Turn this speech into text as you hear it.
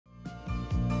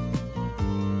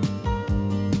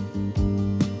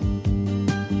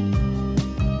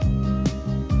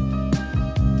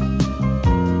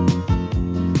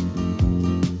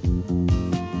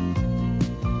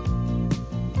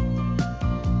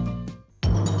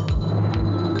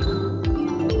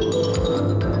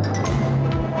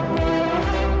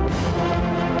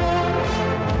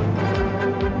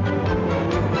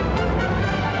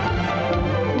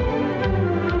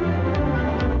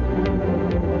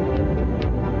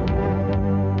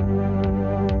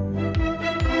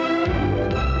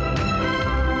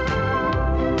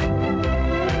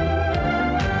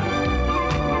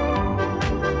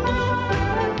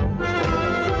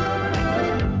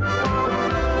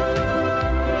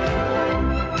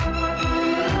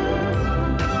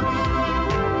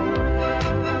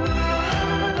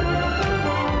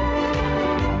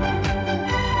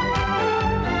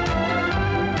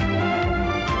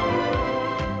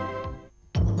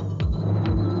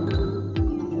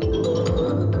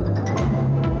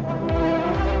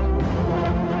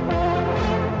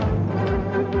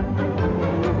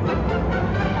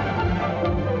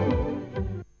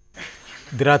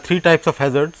There are three types of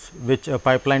hazards which a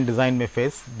pipeline design may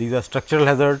face. These are structural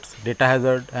hazards, data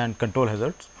hazard and control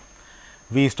hazards.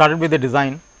 We started with the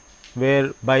design,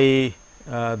 where by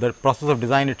the process of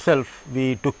design itself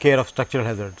we took care of structural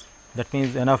hazards. That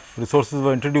means, enough resources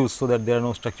were introduced so that there are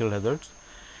no structural hazards,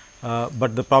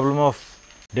 but the problem of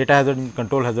data hazard and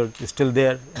control hazard is still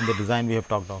there in the design we have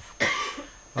talked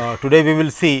of. Today we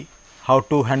will see how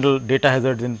to handle data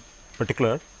hazards in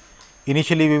particular.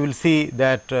 Initially we will see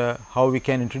that how we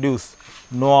can introduce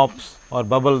no ops or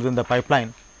bubbles in the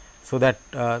pipeline, so that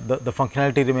the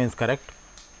functionality remains correct,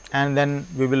 and then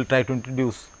we will try to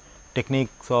introduce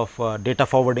techniques of data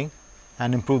forwarding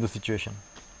and improve the situation.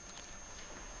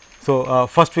 So,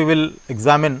 first we will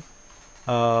examine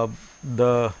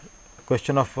the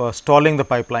question of stalling the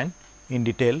pipeline in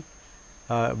detail.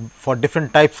 For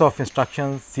different types of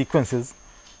instructions sequences,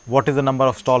 what is the number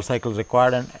of stall cycles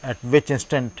required, and at which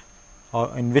instant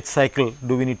or in which cycle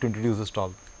do we need to introduce a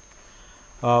stall.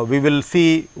 We will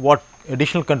see what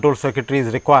additional control circuitry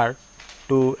is required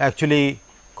to actually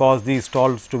cause these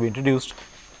stalls to be introduced.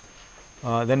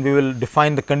 Then we will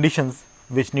define the conditions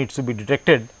which needs to be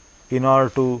detected in order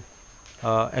to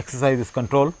exercise this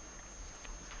control.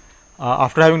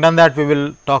 After having done that, we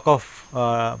will talk of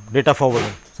data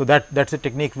forwarding. So, that is a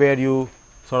technique where you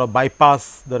sort of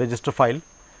bypass the register file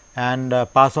and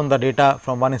pass on the data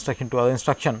from one instruction to other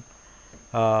instruction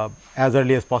as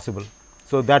early as possible.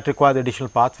 So, that requires additional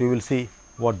paths. We will see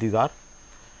what these are.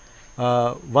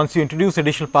 Once you introduce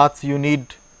additional paths, you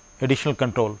need additional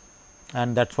control,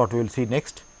 and that is what we will see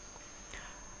next.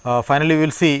 Finally, we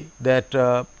will see that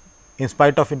in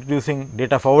spite of introducing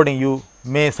data forwarding, you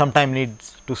may sometime need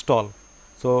to stall.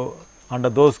 So, under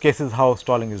those cases, how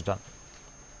stalling is done.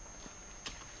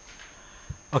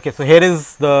 Okay, so, here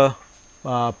is the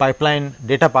pipeline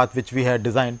data path which we had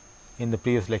designed in the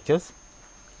previous lectures,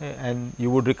 and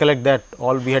you would recollect that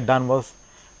all we had done was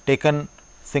taken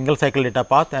single cycle data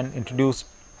path and introduced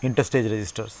interstage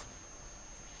registers.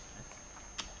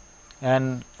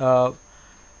 And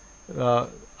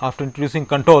after introducing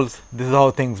controls, this is how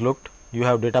things looked. You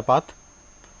have data path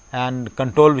and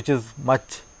control, which is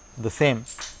much the same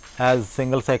as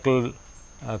single cycle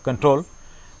control,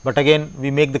 but again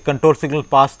we make the control signal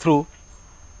pass through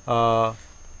the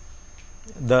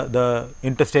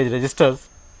interstage registers,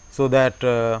 so that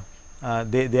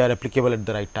they are applicable at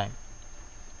the right time.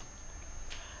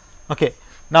 Okay.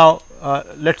 Now,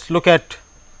 let us look at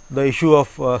the issue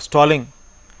of stalling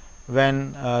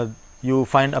when you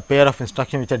find a pair of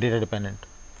instructions which are data dependent.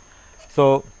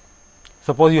 So,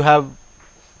 suppose you have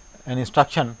an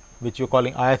instruction which you are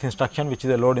calling ith instruction, which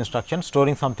is a load instruction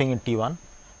storing something in T1,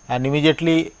 and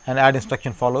immediately an add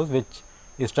instruction follows which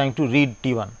is trying to read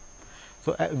T1.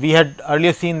 So, we had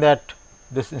earlier seen that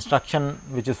this instruction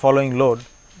which is following load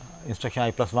instruction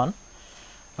I plus 1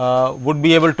 would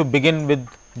be able to begin with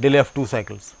delay of 2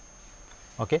 cycles.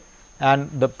 Okay. And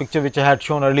the picture which I had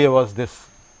shown earlier was this,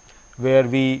 where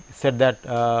we said that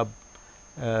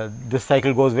this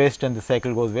cycle goes waste and this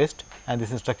cycle goes waste, and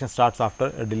this instruction starts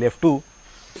after a delay of 2.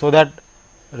 So, that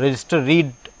register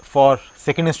read for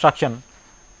second instruction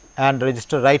and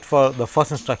register write for the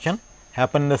first instruction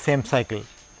happen in the same cycle.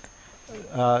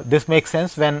 This makes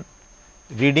sense when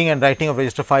reading and writing of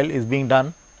register file is being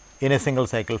done in a single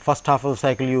cycle. First half of the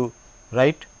cycle you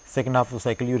write, second half of the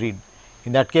cycle you read.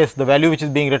 In that case, the value which is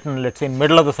being written, let us say in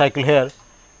middle of the cycle here,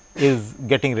 is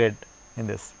getting read in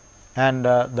this, and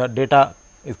the data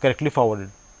is correctly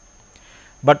forwarded.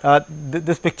 But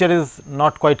this picture is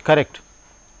not quite correct,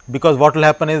 because what will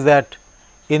happen is that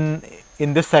in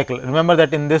this cycle, remember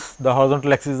that in this the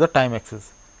horizontal axis is the time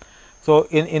axis. So,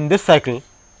 in this cycle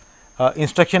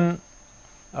instruction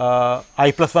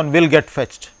I plus 1 will get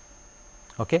fetched.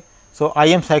 Okay. So,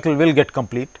 IM cycle will get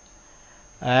complete,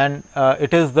 and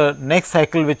it is the next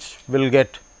cycle which will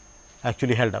get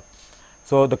actually held up.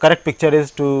 So, the correct picture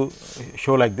is to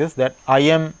show like this, that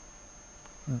IM,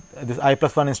 this I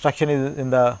plus 1 instruction is in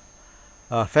the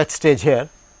fetch stage here.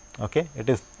 Okay. It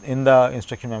is in the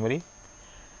instruction memory.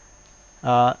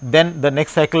 Then the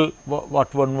next cycle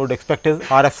what one would expect is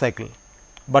RF cycle,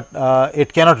 but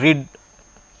it cannot read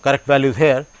correct values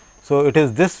here. So, it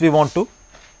is this we want to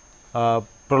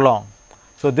prolong.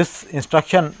 So, this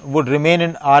instruction would remain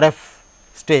in RF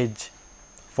stage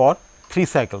for 3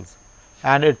 cycles,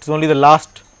 and it is only the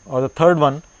last or the third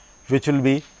one which will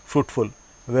be fruitful,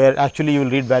 where actually you will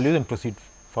read values and proceed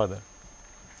further.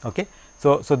 Okay.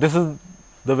 So, this is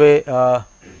the way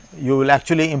you will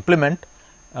actually implement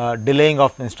delaying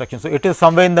of instruction. So, it is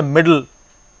somewhere in the middle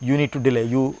you need to delay.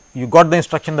 You got the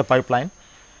instruction in the pipeline,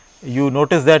 you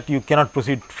notice that you cannot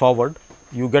proceed forward,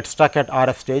 you get stuck at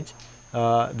RF stage,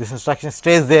 this instruction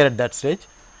stays there at that stage,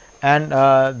 and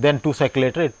then 2 cycle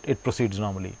later it proceeds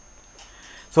normally.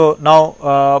 So,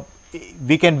 now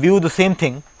we can view the same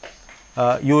thing.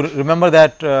 You remember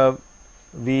that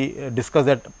we discussed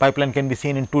that pipeline can be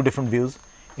seen in 2 different views.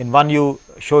 In one you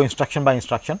show instruction by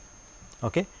instruction,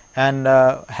 okay, and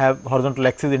have horizontal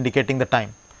axis indicating the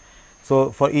time.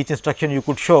 So, for each instruction you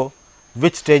could show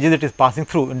which stages it is passing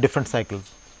through in different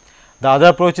cycles. The other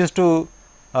approach is to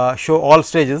show all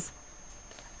stages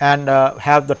and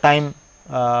have the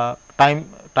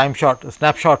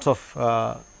snapshots of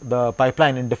the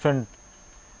pipeline in different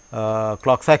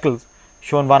clock cycles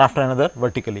shown one after another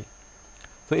vertically.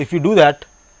 So, if you do that,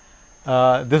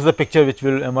 this is the picture which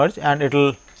will emerge, and it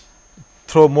will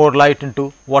throw more light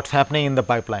into what is happening in the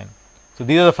pipeline. So,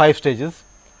 these are the 5 stages,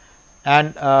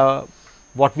 and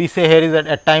what we say here is that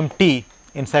at time t,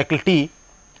 in cycle t,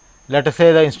 let us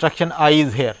say the instruction I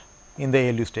is here in the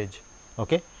ALU stage,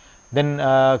 okay. Then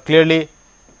clearly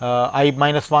I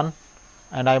minus 1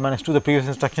 and I minus 2, the previous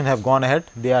instructions have gone ahead,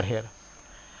 they are here.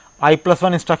 I plus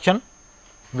 1 instruction,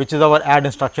 which is our add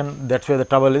instruction, that is where the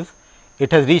trouble is,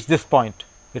 it has reached this point,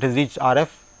 it has reached RF,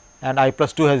 and I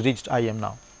plus 2 has reached IM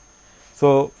now.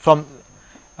 So, from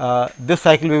this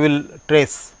cycle we will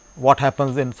trace what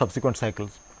happens in subsequent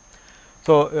cycles.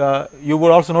 So, you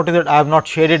would also notice that I have not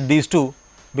shaded these 2,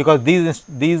 because these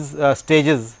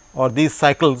stages or these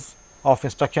cycles of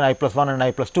instruction I plus 1 and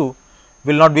I plus 2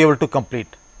 will not be able to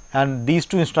complete, and these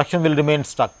 2 instructions will remain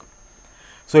stuck.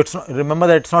 So, it's remember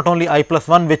that it is not only I plus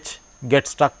 1 which gets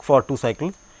stuck for 2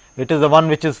 cycles, it is the one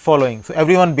which is following. So,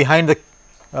 everyone behind the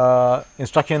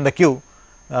instruction in the queue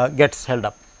gets held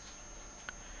up.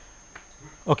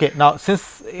 Okay. Now,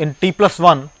 since in t plus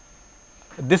 1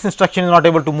 this instruction is not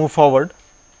able to move forward,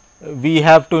 we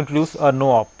have to introduce a no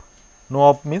op. No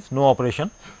op means no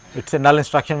operation, it is a null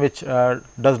instruction which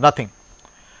does nothing,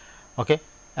 okay.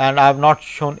 And I have not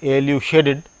shown ALU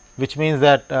shaded, which means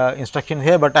that instruction is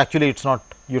here, but actually it is not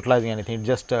utilizing anything, it is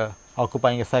just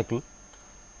occupying a cycle.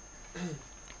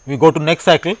 We go to next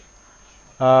cycle,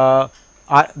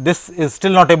 this is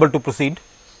still not able to proceed,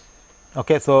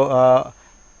 okay. So,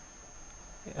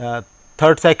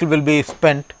 third cycle will be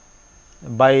spent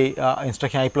by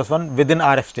instruction I plus 1 within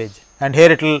RF stage, and here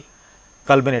it will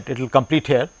culminate, it will complete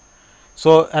here.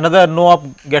 So, another no op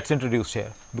gets introduced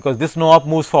here, because this no op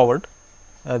moves forward,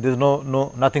 there is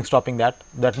nothing stopping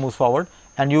that moves forward,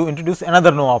 and you introduce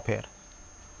another no op here,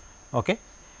 okay.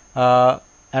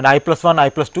 And I plus 1, I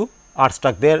plus 2 are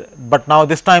stuck there, but now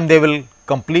this time they will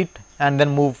complete and then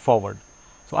move forward.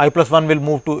 So, I plus 1 will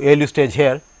move to ALU stage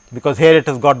here, because here it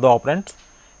has got the operands,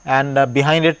 and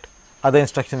behind it other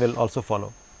instruction will also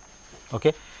follow,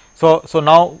 okay. So,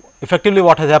 now effectively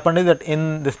what has happened is that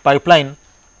in this pipeline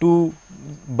 2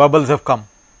 bubbles have come,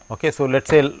 okay. So, let us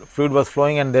say fluid was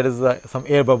flowing and there is some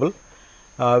air bubble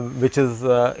which is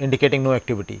indicating no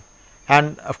activity,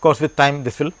 and of course, with time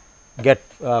this will get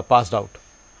passed out.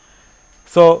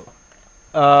 So,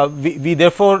 we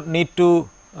therefore need to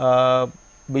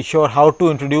be sure how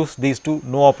to introduce these 2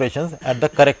 no operations at the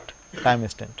correct time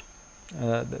instant,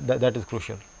 that is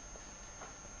crucial.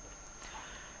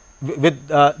 With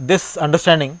this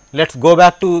understanding, let us go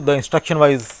back to the instruction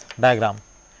wise diagram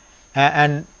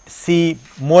and see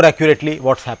more accurately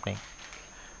what is happening.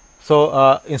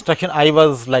 So, instruction I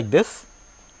was like this,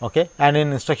 okay, and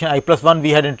in instruction I plus 1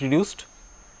 we had introduced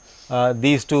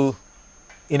these 2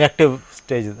 inactive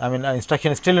stages. I mean,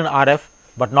 instruction is still in RF,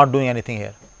 but not doing anything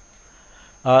here.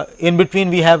 In between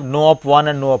we have no op 1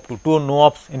 and no op 2, 2 no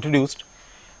ops introduced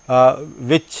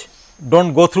which do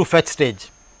not go through fetch stage,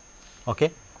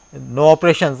 okay. No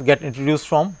operations get introduced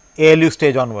from ALU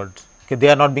stage onwards, okay. They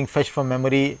are not being fetched from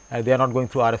memory, they are not going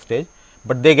through RF stage,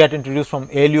 but they get introduced from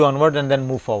ALU onwards and then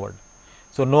move forward.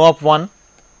 So, no op 1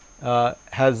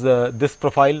 has this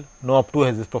profile, no op 2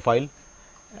 has this profile,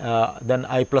 then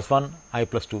I plus 1, I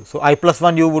plus 2. So, I plus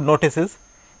 1 you would notice is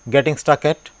getting stuck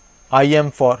at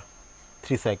IM for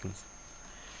 3 cycles.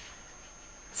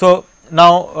 So,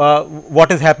 now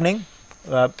what is happening?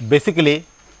 Basically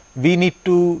we need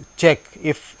to check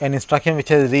if an instruction which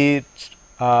has reached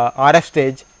RF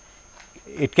stage,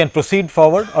 it can proceed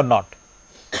forward or not,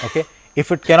 okay.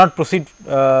 If it cannot proceed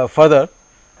further,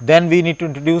 then we need to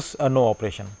introduce a no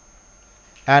operation,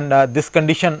 and this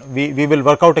condition we will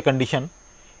work out a condition.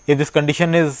 If this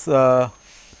condition is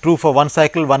true for 1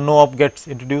 cycle, 1 no op gets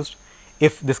introduced.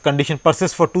 If this condition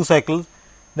persists for 2 cycles,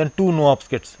 then 2 no ops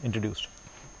gets introduced,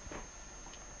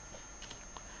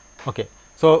 okay.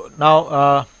 So,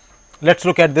 now let us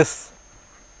look at this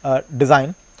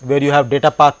design where you have data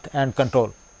path and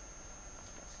control,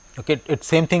 okay. It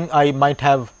same thing, I might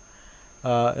have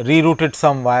rerouted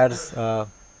some wires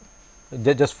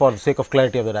just for the sake of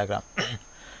clarity of the diagram.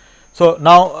 So,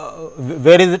 now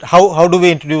where is it, how do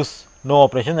we introduce no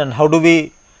operation and how do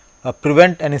we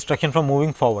prevent an instruction from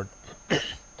moving forward.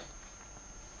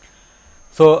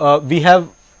 So, we have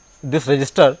this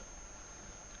register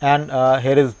and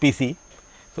here is PC.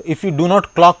 So, if you do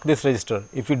not clock this register,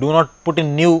 if you do not put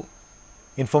in new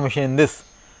information in this,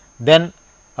 then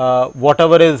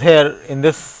whatever is here in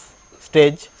this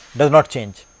stage does not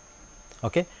change.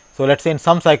 Okay. So, let us say in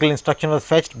some cycle instruction was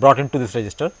fetched, brought into this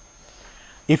register.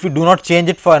 If you do not change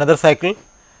it for another cycle,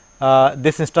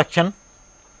 this instruction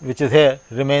which is here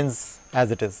remains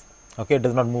as it is, okay, it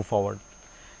does not move forward.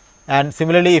 And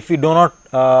similarly, if you do not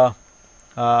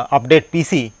update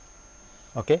PC,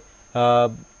 okay,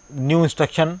 new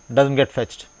instruction does not get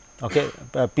fetched, okay,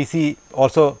 PC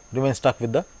also remains stuck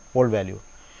with the old value.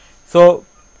 So,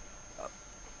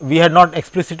 we had not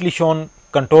explicitly shown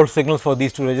control signals for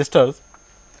these two registers,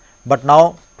 but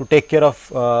now to take care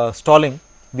of stalling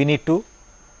we need to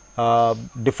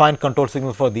define control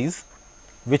signals for these,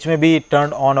 which may be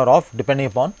turned on or off depending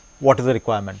upon what is the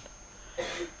requirement.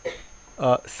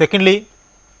 Secondly,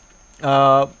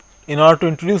 in order to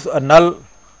introduce a null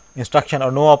instruction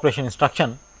or no operation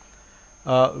instruction,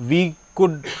 we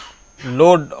could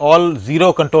load all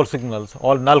 0 control signals,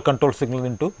 all null control signals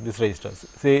into this register.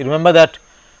 See, remember that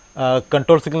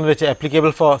control signals which are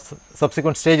applicable for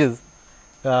subsequent stages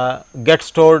get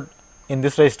stored in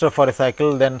this register for a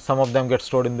cycle, then some of them get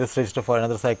stored in this register for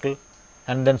another cycle,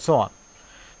 and then so on.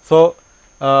 So,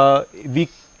 we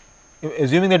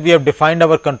assuming that we have defined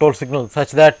our control signal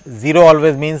such that 0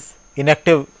 always means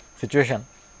inactive situation.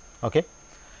 Okay.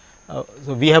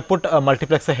 So, we have put a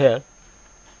multiplexer here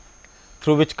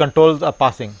through which controls are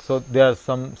passing. So, there are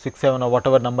some 6, 7 or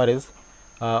whatever number is,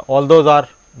 all those are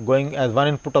going as one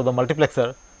input of the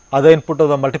multiplexer, other input of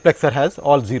the multiplexer has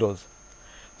all zeros.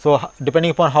 So,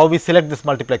 depending upon how we select this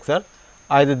multiplexer,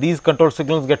 either these control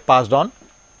signals get passed on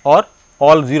or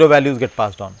all 0 values get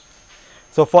passed on.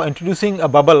 So, for introducing a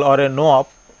bubble or a no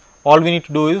op, all we need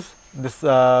to do is this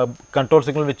control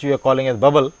signal which we are calling as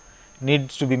bubble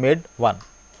needs to be made 1.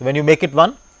 So, when you make it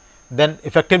 1, then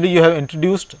effectively you have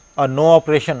introduced a no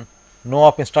operation, no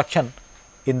op instruction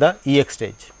in the EX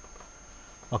stage.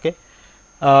 Okay.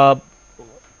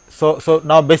 So,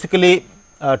 now basically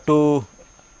to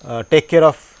take care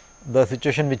of the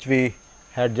situation which we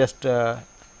had just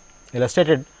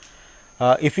illustrated,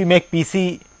 if we make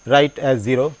PC write as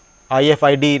 0,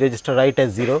 IFID register write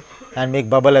as 0 and make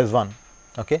bubble as 1,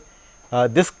 okay,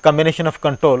 this combination of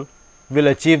control will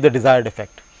achieve the desired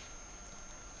effect,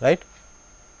 right.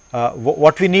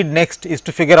 What we need next is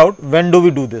to figure out when do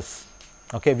we do this.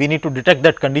 Okay. We need to detect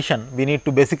that condition, we need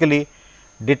to basically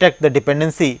detect the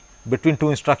dependency between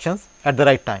two instructions at the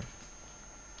right time.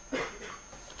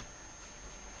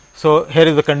 So, here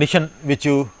is the condition which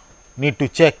you need to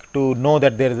check to know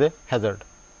that there is a hazard.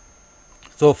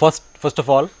 So, first of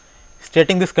all,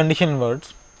 stating this condition in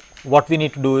words, what we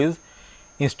need to do is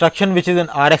instruction which is in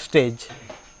RF stage,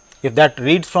 if that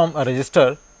reads from a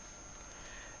register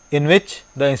in which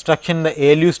the instruction in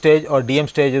the ALU stage or DM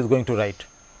stage is going to write.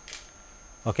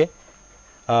 Okay.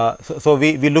 So,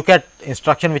 we look at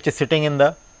instruction which is sitting in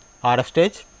the RF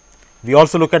stage, we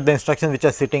also look at the instructions which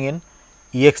are sitting in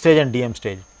EX stage and DM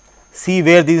stage, see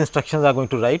where these instructions are going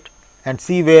to write and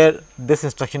see where this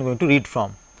instruction is going to read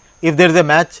from. If there is a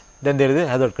match, then there is a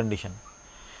hazard condition.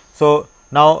 So,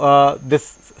 now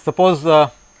this suppose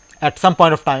at some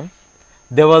point of time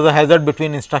there was a hazard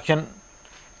between instruction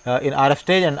in RF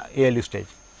stage and ALU stage,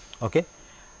 okay.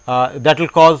 That will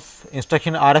cause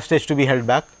instruction RF stage to be held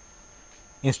back,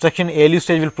 instruction ALU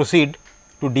stage will proceed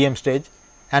to DM stage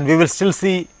and we will still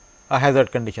see a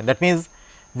hazard condition. That means,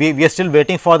 we are still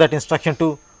waiting for that instruction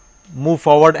to move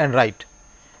forward and write.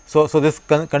 So, this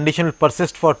condition will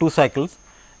persist for 2 cycles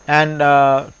and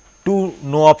 2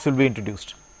 no ops will be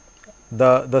introduced.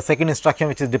 The second instruction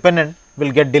which is dependent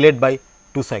will get delayed by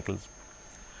 2 cycles.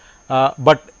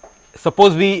 But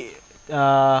suppose we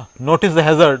notice the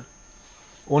hazard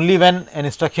only when an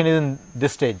instruction is in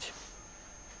this stage.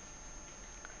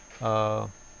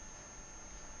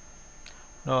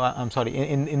 No, I am sorry,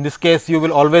 in this case you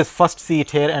will always first see it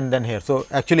here and then here. So,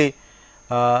 actually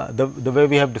the way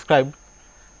we have described,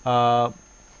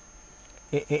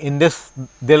 in this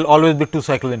there will always be 2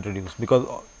 cycles introduced, because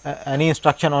any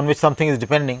instruction on which something is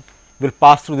depending will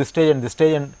pass through this stage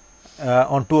and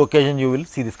on 2 occasions you will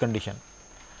see this condition.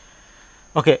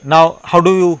 Okay. Now, how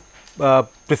do you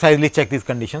precisely check these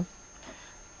conditions?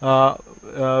 I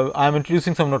am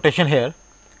introducing some notation here.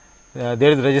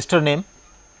 There is register name,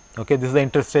 okay, this is the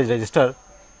interstage register,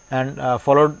 and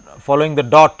following the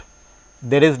dot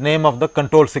there is name of the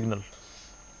control signal,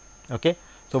 Okay.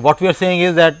 So, what we are saying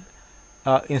is that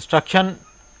instruction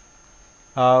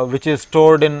which is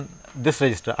stored in this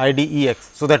register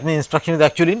IDEX. So, that means instruction is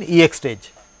actually in EX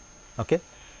stage. Okay.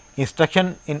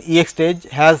 Instruction in EX stage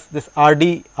has this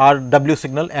RW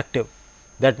signal active,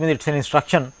 that means it is an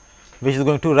instruction which is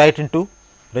going to write into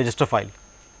register file.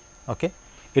 Okay.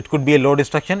 It could be a load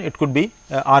instruction, it could be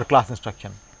a R class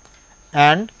instruction,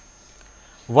 and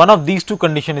one of these two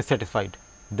condition is satisfied,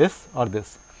 this or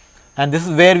this, and this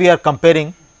is where we are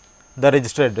comparing the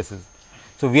register addresses.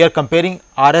 So, we are comparing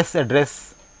RS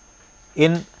address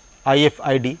in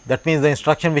IFID, that means the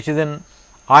instruction which is in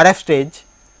RF stage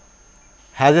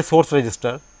has a source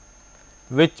register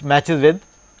which matches with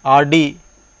RD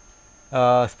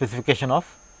specification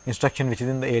of instruction which is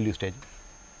in the ALU stage.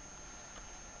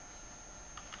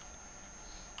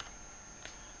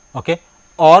 Okay.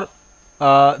 Or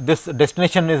this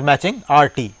destination is matching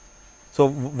RT. So,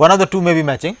 one of the two may be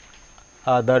matching,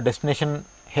 the destination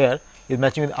here is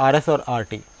matching with RS or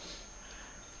RT,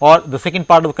 or the second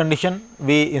part of the condition,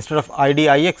 we instead of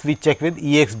IDIX we check with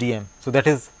EXDM. So, that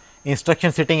is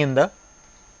instruction sitting in the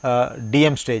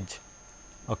DM stage.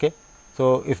 Okay.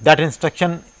 So, if that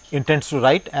instruction intends to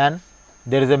write and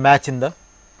there is a match in the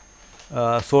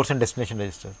source and destination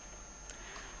register.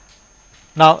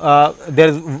 Now, there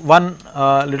is one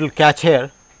little catch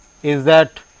here, is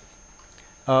that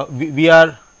we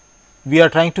are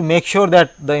trying to make sure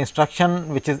that the instruction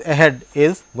which is ahead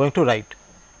is going to write,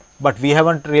 but we have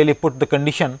not really put the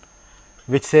condition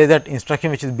which says that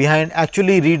instruction which is behind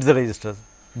actually reads the registers,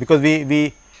 because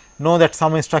we know that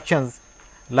some instructions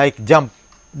like jump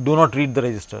do not read the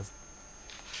registers.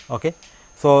 Okay.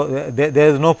 So, there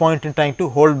is no point in trying to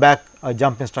hold back a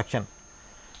jump instruction.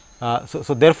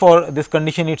 So, therefore, this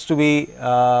condition needs to be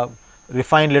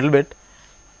refined little bit,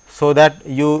 so that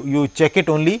you check it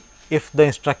only if the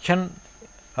instruction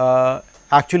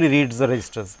actually reads the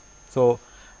registers. So,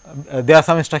 there are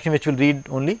some instruction which will read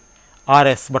only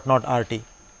RS, but not RT,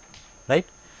 right.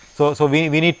 So, we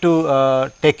need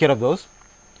to take care of those,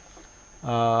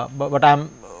 but I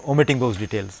am omitting those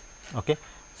details. Okay.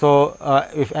 So,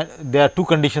 if there are two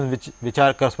conditions which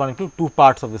are corresponding to two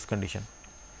parts of this condition.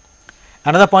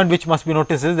 Another point which must be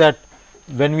noticed is that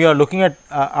when we are looking at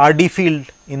RD field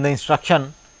in the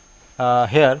instruction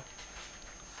here,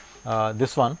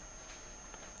 this one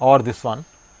or this one,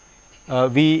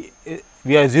 we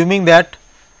are assuming that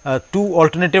two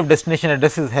alternative destination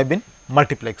addresses have been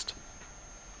multiplexed.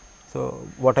 So,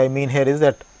 what I mean here is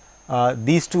that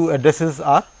these two addresses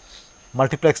are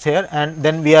multiplexed here, and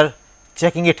then we are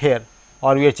checking it here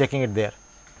or we are checking it there.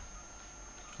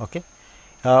 Okay.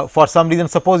 For some reason,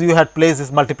 suppose you had placed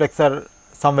this multiplexer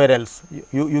somewhere else,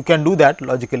 you can do that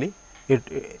logically.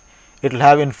 It will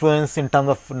have influence in terms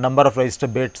of number of register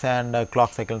bits and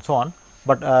clock cycle and so on,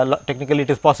 but technically it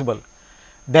is possible.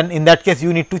 Then in that case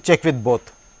you need to check with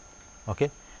both. Okay.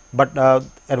 But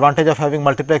advantage of having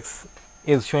multiplex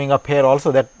is showing up here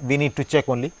also, that we need to check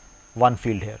only one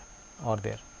field here or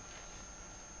there.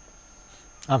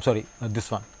 I am sorry, this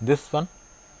one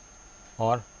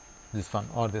or this one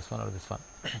or this one or this one.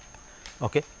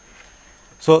 Okay.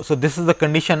 So, this is the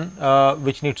condition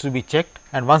which needs to be checked,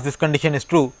 and once this condition is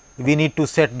true, we need to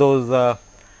set those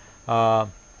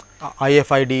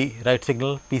IFID write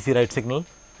signal, PC write signal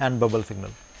and bubble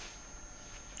signal.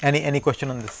 Any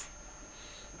question on this?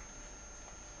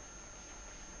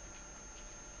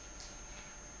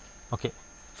 Okay.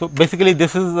 So, basically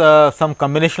this is some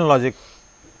combinational logic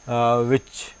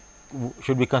which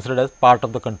should be considered as part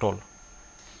of the control.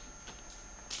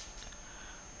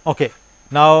 Okay.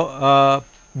 Now,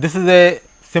 this is a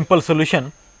simple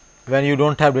solution when you do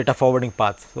not have data forwarding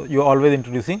paths. So, you are always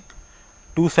introducing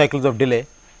 2 cycles of delay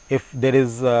if there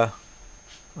is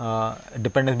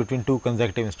dependence between 2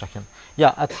 consecutive instructions.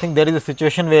 Yeah, I think there is a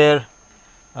situation where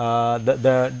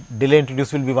the delay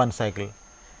introduced will be 1 cycle.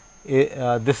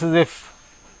 This is if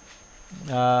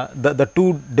the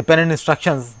 2 dependent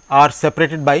instructions are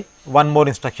separated by 1 more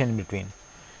instruction in between.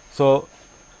 So,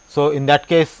 in that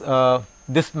case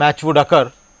this match would occur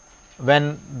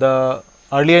when the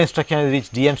earlier instruction has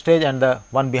reached DM stage and the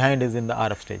one behind is in the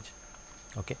RF stage.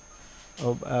 Okay.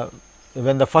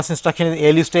 When the first instruction is in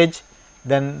ALU stage,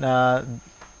 then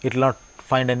it will not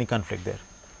find any conflict there.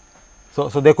 So,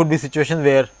 there could be situations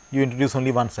where you introduce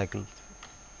only 1 cycle.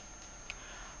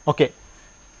 Okay.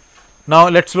 Now,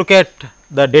 let us look at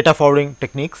the data forwarding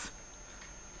techniques.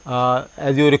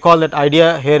 As you recall, that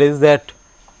idea here is that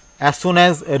as soon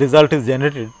as a result is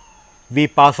generated, we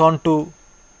pass on to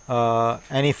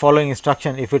any following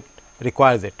instruction if it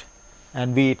requires it,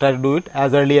 and we try to do it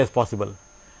as early as possible.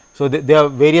 So, there are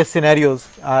various scenarios.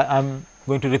 I am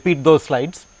going to repeat those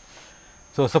slides.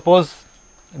 So, suppose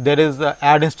there is a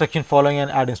add instruction following an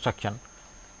add instruction,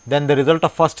 then the result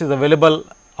of first is available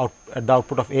out at the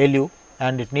output of ALU,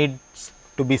 and it needs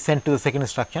to be sent to the second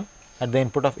instruction at the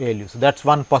input of ALU. So, that is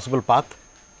one possible path.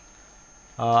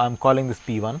 I am calling this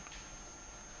P1.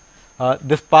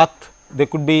 This path, there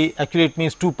could be, actually it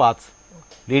means two paths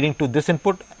leading to this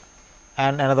input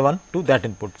and another one to that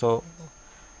input. So,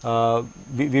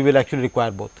 we will actually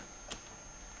require both.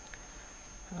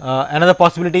 Another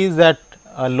possibility is that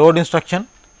a load instruction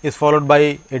is followed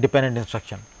by a dependent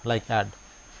instruction like add.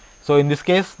 So, in this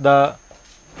case the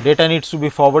data needs to be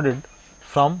forwarded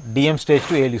from DM stage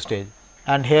to ALU stage,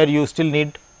 and here you still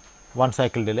need one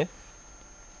cycle delay.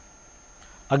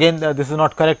 Again this is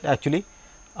not correct, actually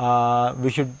we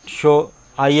should show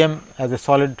IM as a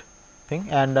solid thing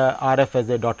and RF as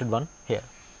a dotted one here.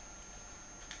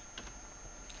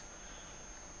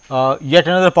 Yet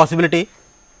another possibility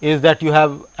is that you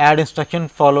have add instruction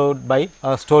followed by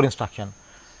a store instruction,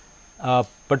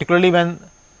 particularly when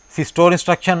store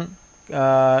instruction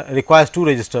requires two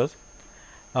registers.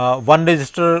 One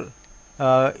register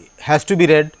has to be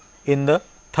read in the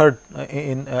third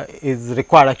is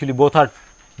required, actually both are,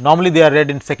 normally they are read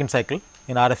in second cycle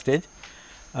in RF stage,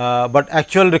 but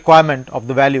actual requirement of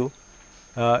the value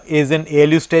is in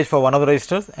ALU stage for one of the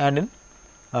registers and in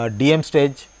DM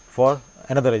stage for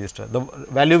another register. The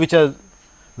value which is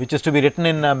to be written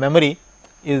in memory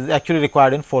is actually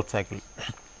required in fourth cycle.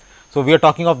 So, we are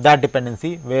talking of that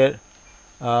dependency where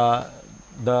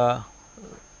the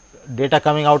data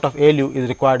coming out of ALU is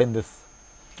required in this.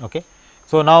 Okay.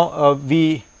 So, now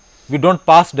we do not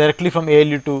pass directly from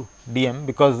ALU to DM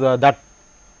because that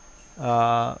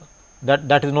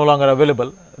is no longer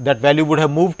available, that value would have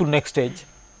moved to next stage.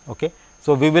 Okay.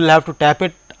 So, we will have to tap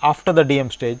it after the DM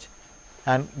stage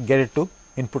and get it to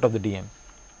input of the DM.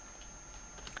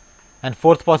 And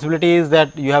fourth possibility is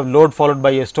that you have load followed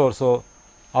by a store. So,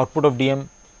 output of DM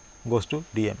goes to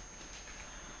DM.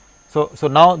 So,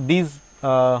 now these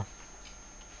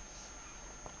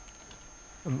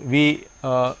we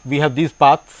have these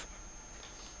paths.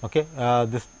 Okay.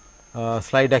 This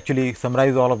slide actually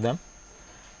summarizes all of them.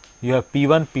 You have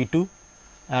P1, P2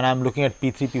 and I am looking at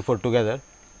P3, P4 together.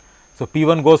 So,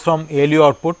 P1 goes from ALU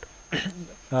output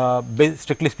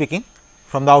strictly speaking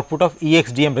from the output of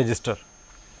EXDM register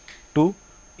to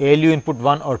ALU input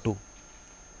 1 or 2.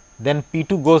 Then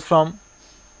P2 goes from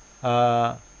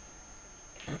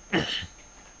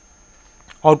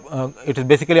it is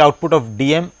basically output of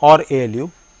DM or ALU.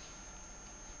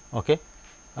 Okay.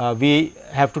 We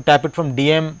have to tap it from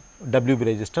DM WB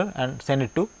register and send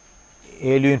it to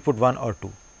ALU input 1 or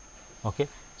 2. Okay.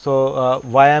 So,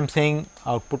 why I am saying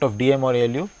output of DM or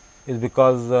ALU is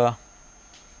because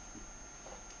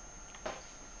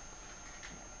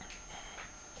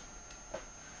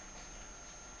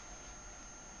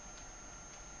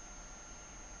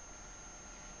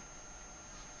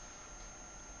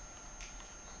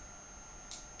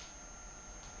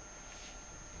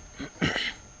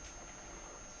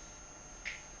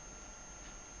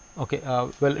okay,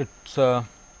 well it's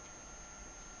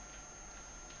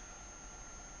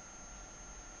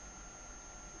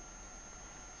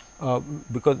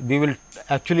because we will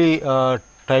actually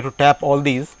try to tap all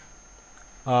these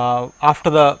after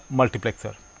the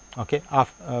multiplexer. Okay.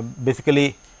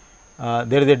 Basically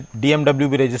there is a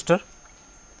DMWB register.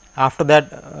 After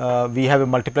that we have a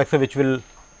multiplexer which will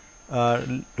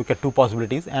look at two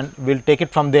possibilities and we will take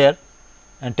it from there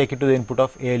and take it to the input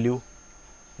of ALU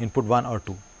input 1 or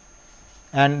 2,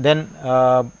 and then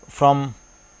from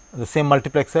the same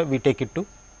multiplexer we take it to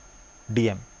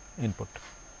DM input.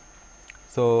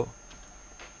 So,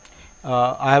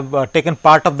 I have taken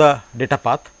part of the data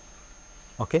path,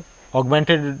 okay,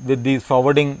 augmented with these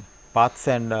forwarding paths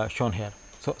and shown here.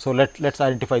 So, let us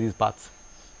identify these paths.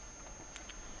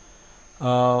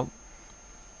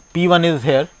 P1 is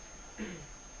here,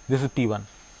 this is P1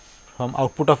 from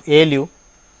output of ALU.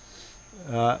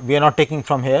 We are not taking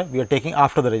from here, we are taking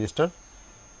after the register,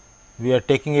 we are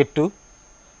taking it to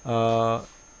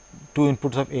two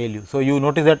inputs of ALU. So, you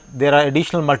notice that there are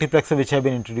additional multiplexer which have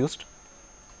been introduced.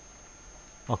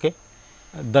 Okay.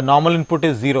 The normal input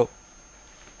is 0,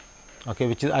 okay,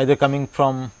 which is either coming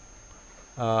from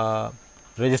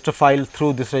register file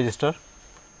through this register,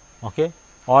 okay,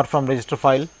 or from register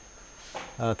file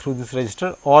through this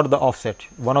register or the offset.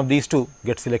 One of these two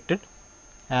gets selected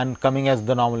and coming as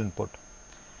the normal input.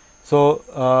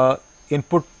 So,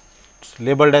 inputs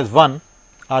labeled as 1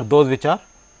 are those which are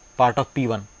part of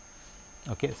P1.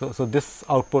 Okay. So, this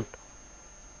output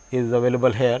is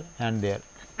available here and there,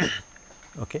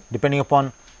 okay, depending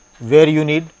upon where you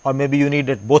need, or maybe you need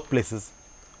at both places,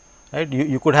 right.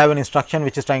 You could have an instruction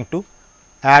which is trying to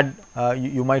add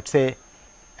you might say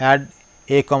add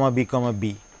a comma b comma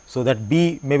b. So, that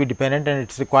b may be dependent and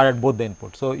it is required at both the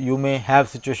inputs. So, you may have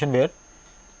situation where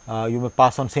you may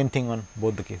pass on same thing on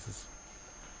both the cases.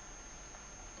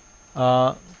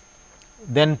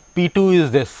 Then P 2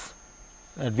 is this,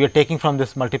 we are taking from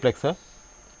this multiplexer.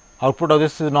 Output of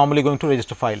this is normally going to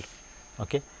register file.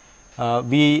 Okay.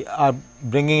 We are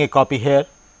bringing a copy here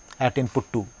at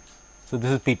input 2. So, this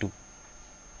is P 2.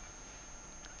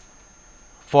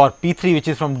 For P 3, which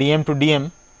is from DM to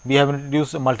DM, we have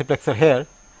introduced a multiplexer here.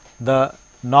 The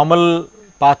normal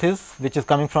path is which is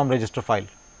coming from register file,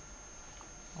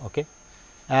 okay,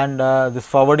 and this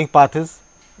forwarding path is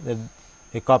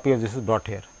a copy of this is brought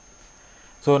here.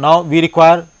 So, now we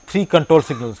require 3 control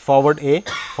signals, forward A,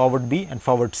 forward B and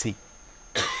forward C,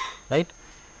 right,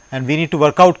 and we need to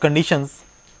work out conditions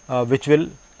which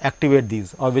will activate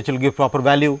these or which will give proper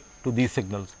value to these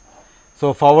signals.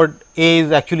 So, forward A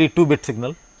is actually 2-bit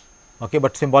signal, okay,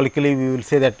 but symbolically we will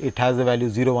say that it has the value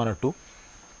 0, 1 or 2.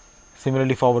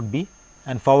 Similarly, forward B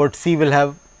and forward C will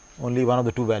have only one of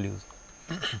the 2 values.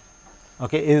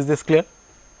 Okay, is this clear?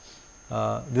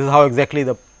 This is how exactly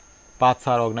the paths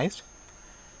are organized,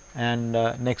 and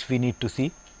next we need to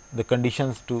see the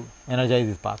conditions to energize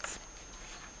these paths.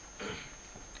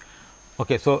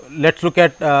 Okay, so, let us look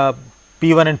at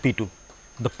P 1 and P 2,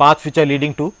 the paths which are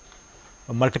leading to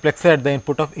a multiplexer at the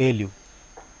input of ALU,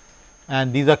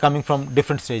 and these are coming from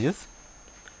different stages.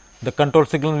 The control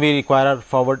signals we require are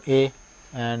forward A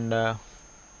and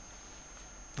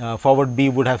forward B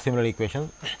would have similar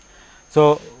equations.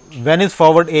 So, when is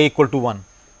forward A equal to 1,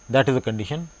 that is a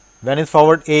condition. When is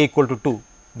forward A equal to 2,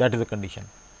 that is a condition.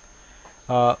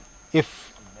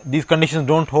 If these conditions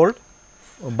do not hold,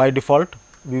 by default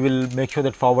we will make sure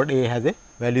that forward A has a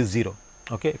value 0.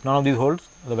 Okay. If none of these holds,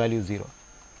 the value is 0.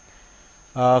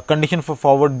 Condition for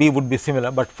forward B would be similar,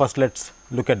 but first let us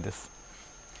look at this.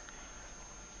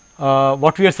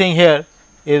 What we are saying here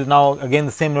is now again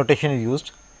the same notation is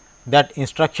used, that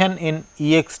instruction in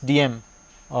EXDM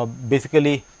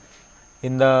basically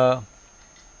in the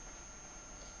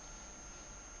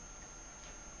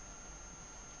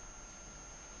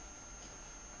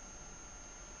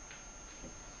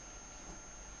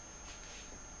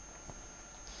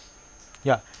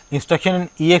instruction in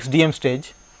EXDM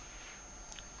stage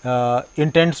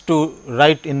intends to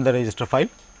write in the register file,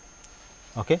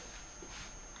 okay,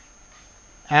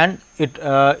 and it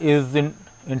is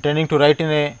intending to write in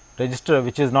a register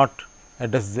which is not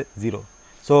address 0.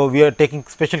 So, we are taking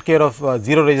special care of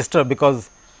 0 register because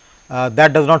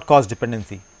that does not cause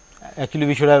dependency. Actually,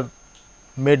 we should have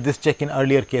made this check in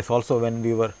earlier case also when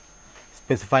we were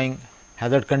specifying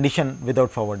hazard condition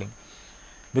without forwarding,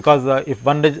 because if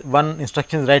one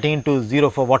instruction is writing into 0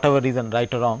 for whatever reason,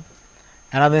 right or wrong,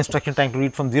 another instruction trying to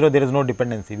read from 0, there is no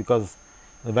dependency because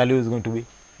the value is going to be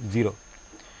 0.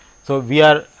 So, we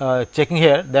are checking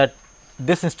here that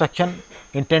this instruction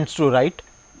intends to write,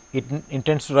 it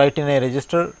intends to write in a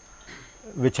register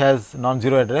which has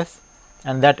non-zero address,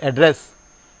 and that address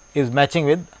is matching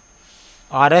with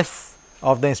RS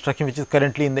of the instruction which is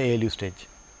currently in the ALU stage.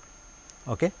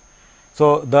 Okay.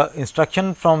 So, the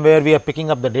instruction from where we are picking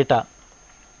up the data,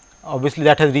 obviously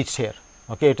that has reached here,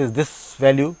 okay, it is this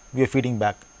value we are feeding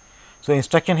back. So,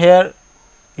 instruction here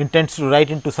intends to write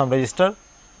into some register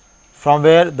from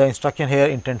where the instruction here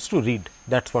intends to read,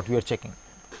 that is what we are checking.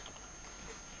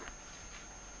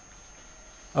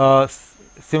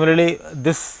 Similarly,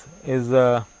 this is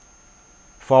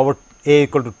forward A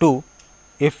equal to 2,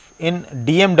 if in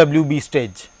DMWB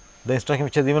stage the instruction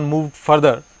which has even moved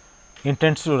further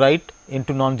intends to write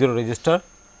into non-zero register,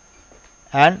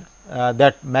 and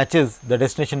that matches the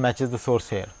destination matches the source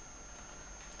here.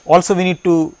 Also, we need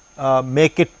to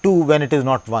make it 2 when it is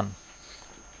not 1.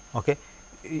 Okay.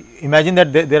 Imagine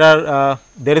that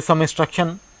there is some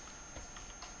instruction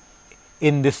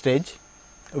in this stage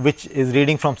which is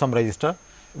reading from some register,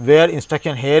 where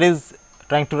instruction here is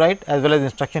trying to write as well as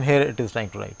instruction here it is trying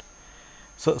to write.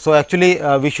 So, actually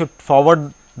we should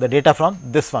forward the data from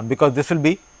this one, because this will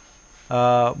be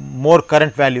more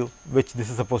current value which this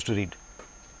is supposed to read,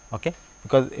 okay.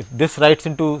 Because if this writes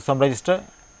into some register,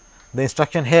 the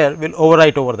instruction here will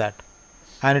overwrite over that,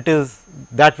 and it is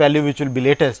that value which will be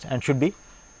latest and should be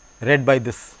read by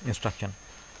this instruction.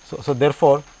 So,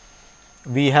 therefore,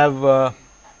 we have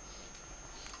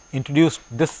introduced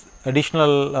this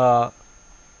additional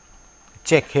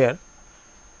check here,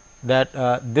 that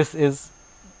this is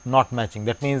not matching.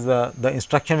 That means, the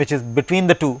instruction which is between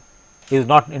the two is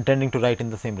not intending to write in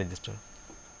the same register.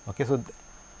 Okay. So,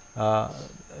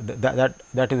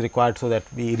 that is required, so that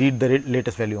we read the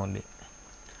latest value only.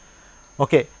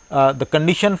 Okay. The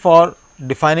condition for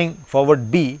defining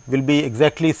forward B will be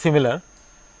exactly similar.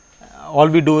 All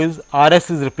we do is RS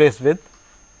is replaced with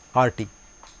RT,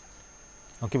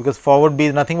 okay, because forward B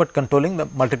is nothing but controlling the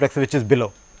multiplexer which is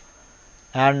below,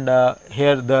 and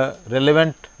here the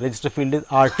relevant register field is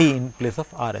RT in place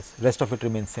of RS, rest of it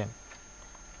remains same.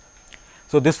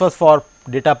 So, this was for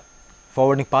data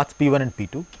forwarding paths P1 and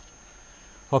P2.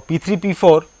 For P3,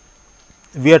 P4,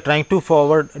 we are trying to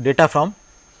forward data from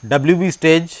WB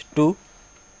stage to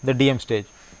the DM stage.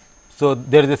 So,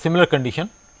 there is a similar condition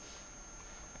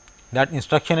that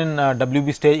instruction in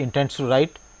WB stage intends to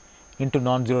write into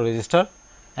non-zero register,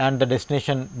 and the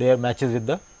destination there matches with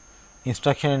the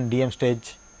instruction in DM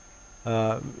stage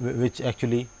which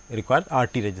actually requires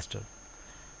RT register.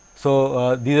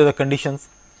 So, these are the conditions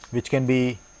which can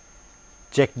be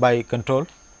checked by control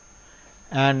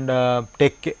and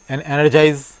take and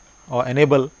energize or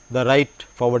enable the right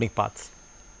forwarding paths.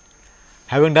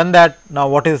 Having done that, now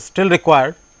what is still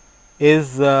required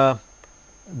is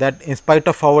that in spite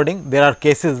of forwarding, there are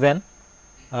cases when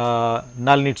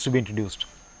null needs to be introduced,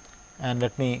 and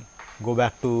let me go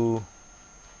back to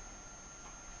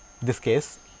this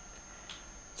case.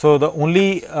 So, the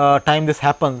only time this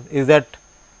happens is that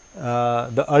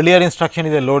the earlier instruction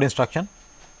is a load instruction,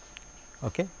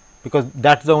 okay, because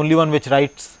that is the only one which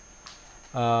writes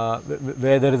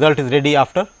where the result is ready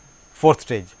after fourth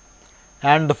stage,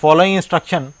 and the following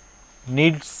instruction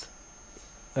needs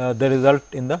the result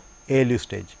in the ALU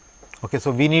stage. Okay.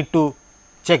 So, we need to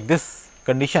check this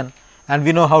condition, and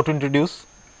we know how to introduce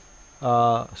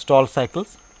stall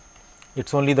cycles. It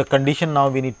is only the condition now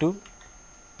we need to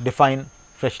define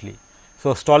freshly.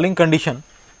 So, stalling condition,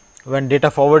 when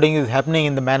data forwarding is happening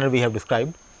in the manner we have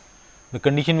described, the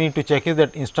condition we need to check is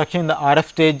that instruction in the RF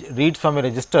stage reads from a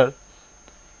register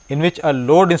in which a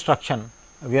load instruction,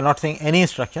 we are not saying any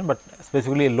instruction, but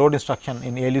specifically a load instruction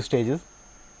in ALU stage is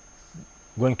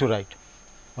going to write.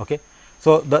 Okay.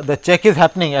 So, the check is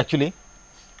happening actually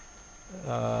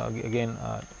again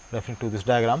referring to this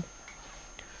diagram,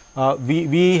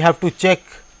 we have to check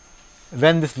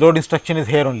when this load instruction is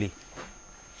here only.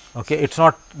 Okay. It is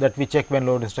not that we check when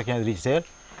load instruction has reached here,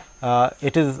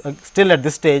 it is still at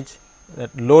this stage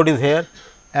that load is here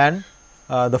and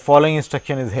the following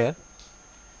instruction is here.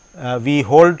 We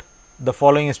hold the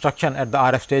following instruction at the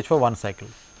RF stage for one cycle.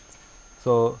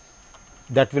 So,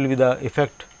 that will be the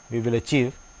effect we will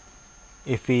achieve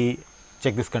if we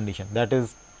check this condition, that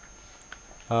is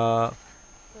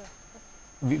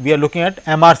we are looking at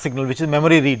MR signal, which is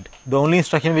memory read. The only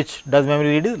instruction which does memory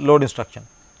read is load instruction.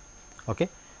 Okay.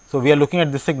 So, we are looking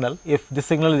at this signal. If this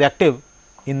signal is active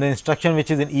in the instruction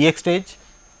which is in EX stage,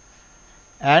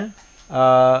 and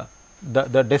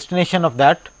the destination of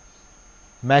that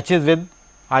matches with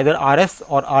either RS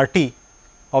or RT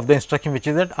of the instruction which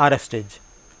is at RF stage,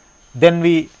 then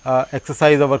we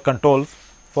exercise our controls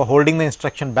for holding the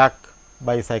instruction back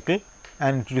by a cycle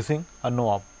and introducing a no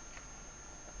op.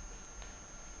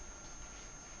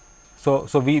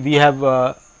 So, we have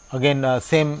again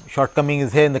same shortcoming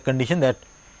is here in the condition that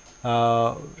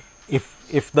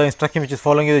if the instruction which is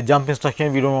following is a jump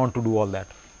instruction, we do not want to do all that.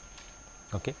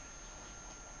 Okay.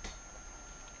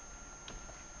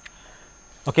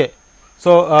 Okay.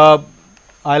 So,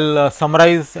 I will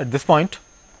summarize at this point.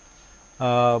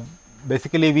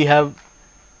 Basically, we have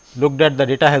looked at the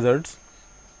data hazards,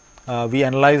 we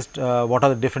analyzed what are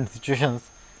the different situations,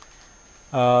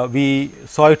 we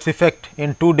saw its effect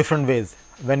in two different ways.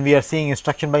 When we are seeing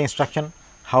instruction by instruction,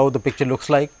 how the picture looks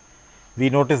like, we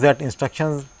notice that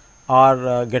instructions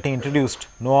are getting introduced,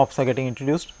 no ops are getting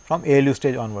introduced from ALU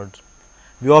stage onwards.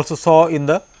 We also saw in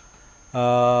the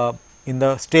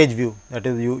stage view, that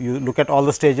is you look at all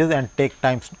the stages and take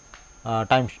time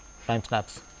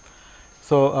snaps.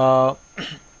 So,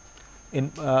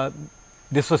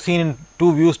 this was seen in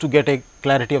two views to get a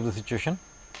clarity of the situation,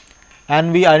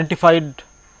 and we identified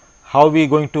how we are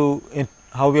going to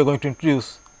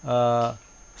introduce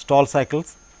stall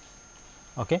cycles,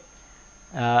 okay,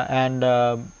 and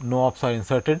no ops are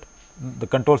inserted. The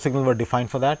control signals were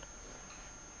defined for that.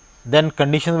 Then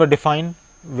conditions were defined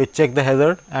which check the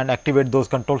hazard and activate those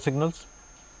control signals.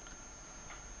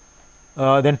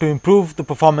 Then to improve the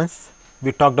performance,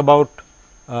 we talked about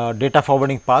data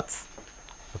forwarding paths.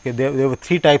 Okay, there were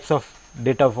three types of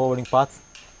data forwarding paths,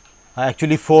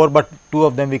 actually four, but two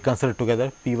of them we considered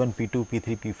together, P1, P2,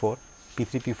 P3, P4.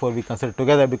 P3, P4 we considered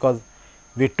together because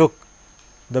we took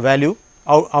the value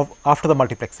out after the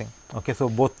multiplexing. Okay, so,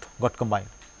 both got combined,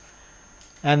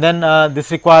 and then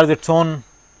this requires its own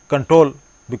control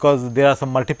because there are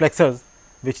some multiplexers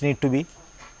which need to be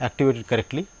activated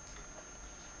correctly.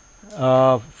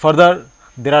 Further,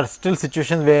 there are still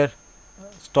situations where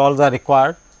stalls are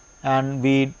required, and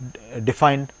we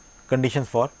defined conditions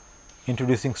for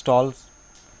introducing stalls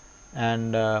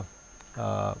and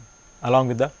along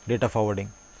with the data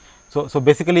forwarding. So,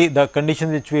 basically the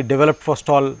conditions which we developed for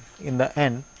stall in the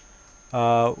end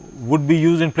would be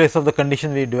used in place of the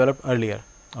condition we developed earlier.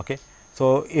 Okay.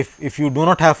 So, if you do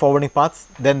not have forwarding paths,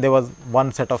 then there was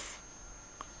one set of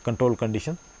control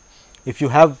condition. If you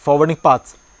have forwarding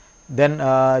paths, then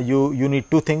you need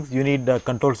two things. You need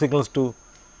control signals to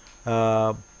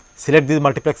select these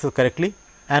multiplexers correctly,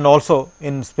 and also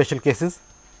in special cases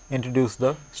introduce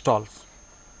the stalls.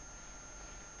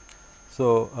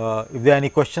 So, if there are any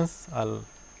questions, I will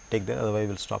take that, otherwise we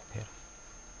will stop here.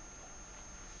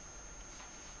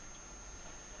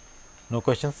 No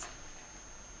questions?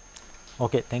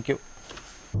 Okay, thank you.